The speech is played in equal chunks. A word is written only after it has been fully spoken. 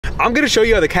I'm gonna show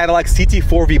you how the Cadillac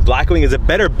CT4 V Blackwing is a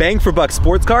better bang for buck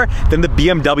sports car than the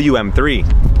BMW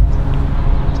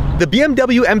M3. The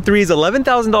BMW M3 is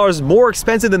 $11,000 more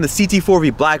expensive than the CT4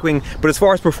 V Blackwing, but as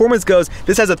far as performance goes,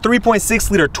 this has a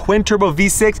 3.6 liter twin turbo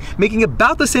V6, making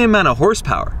about the same amount of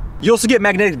horsepower. You also get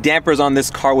magnetic dampers on this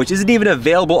car, which isn't even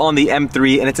available on the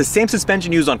M3, and it's the same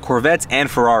suspension used on Corvettes and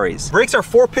Ferraris. Brakes are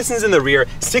 4 pistons in the rear,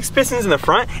 6 pistons in the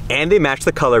front, and they match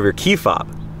the color of your key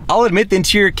fob. I'll admit the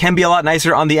interior can be a lot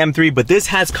nicer on the M3, but this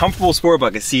has comfortable sport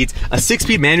bucket seats, a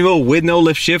 6-speed manual with no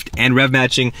lift shift and rev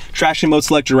matching, traction mode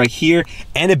selector right here,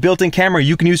 and a built-in camera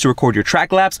you can use to record your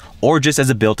track laps or just as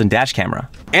a built-in dash camera.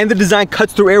 And the design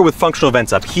cuts through air with functional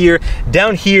vents up here,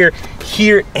 down here,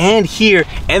 here, and here,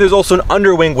 and there's also an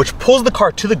underwing which pulls the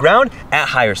car to the ground at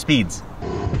higher speeds.